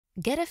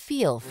Get a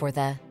feel for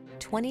the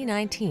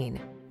 2019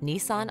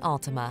 Nissan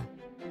Altima.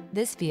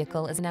 This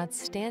vehicle is an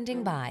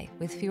outstanding buy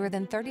with fewer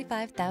than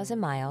 35,000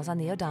 miles on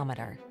the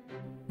odometer.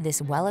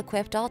 This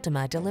well-equipped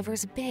Altima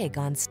delivers big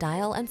on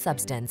style and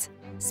substance,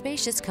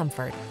 spacious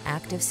comfort,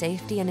 active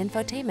safety and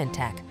infotainment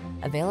tech,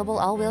 available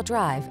all-wheel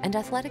drive and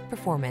athletic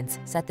performance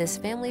set this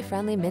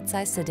family-friendly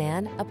midsize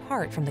sedan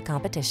apart from the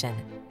competition.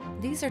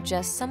 These are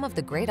just some of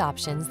the great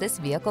options this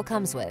vehicle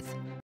comes with: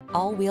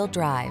 all-wheel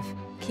drive,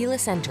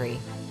 keyless entry,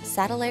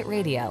 satellite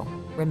radio,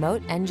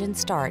 remote engine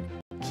start,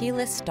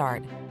 keyless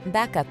start,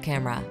 backup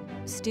camera,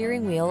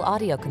 steering wheel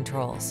audio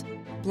controls,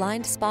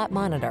 blind spot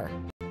monitor,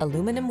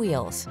 aluminum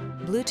wheels,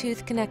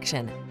 Bluetooth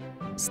connection.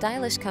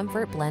 Stylish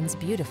comfort blends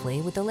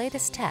beautifully with the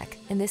latest tech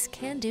in this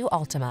can-do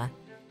Altima.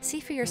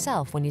 See for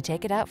yourself when you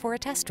take it out for a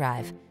test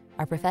drive.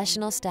 Our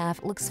professional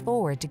staff looks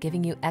forward to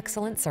giving you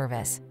excellent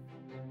service.